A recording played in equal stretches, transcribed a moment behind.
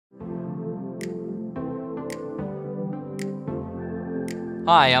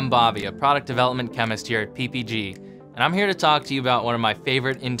Hi, I'm Bobby, a product development chemist here at PPG, and I'm here to talk to you about one of my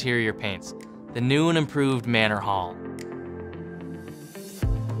favorite interior paints, the new and improved Manor Hall.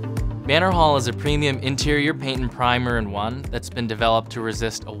 Manor Hall is a premium interior paint and primer in one that's been developed to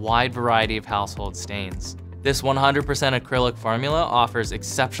resist a wide variety of household stains. This 100% acrylic formula offers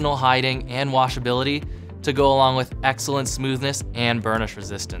exceptional hiding and washability to go along with excellent smoothness and burnish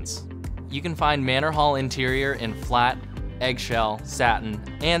resistance. You can find Manor Hall interior in flat, eggshell, satin,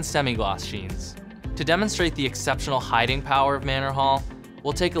 and semi-gloss sheens. To demonstrate the exceptional hiding power of Manor Hall,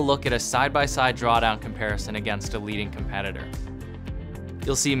 we'll take a look at a side-by-side drawdown comparison against a leading competitor.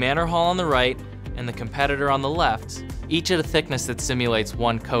 You'll see Manor Hall on the right and the competitor on the left, each at a thickness that simulates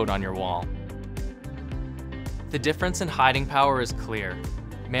one coat on your wall. The difference in hiding power is clear.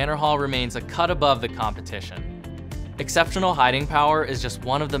 Manor Hall remains a cut above the competition. Exceptional hiding power is just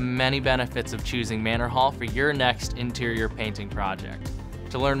one of the many benefits of choosing Manor Hall for your next interior painting project.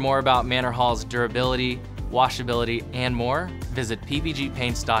 To learn more about Manor Hall's durability, washability, and more, visit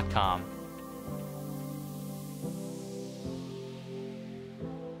ppgpaints.com.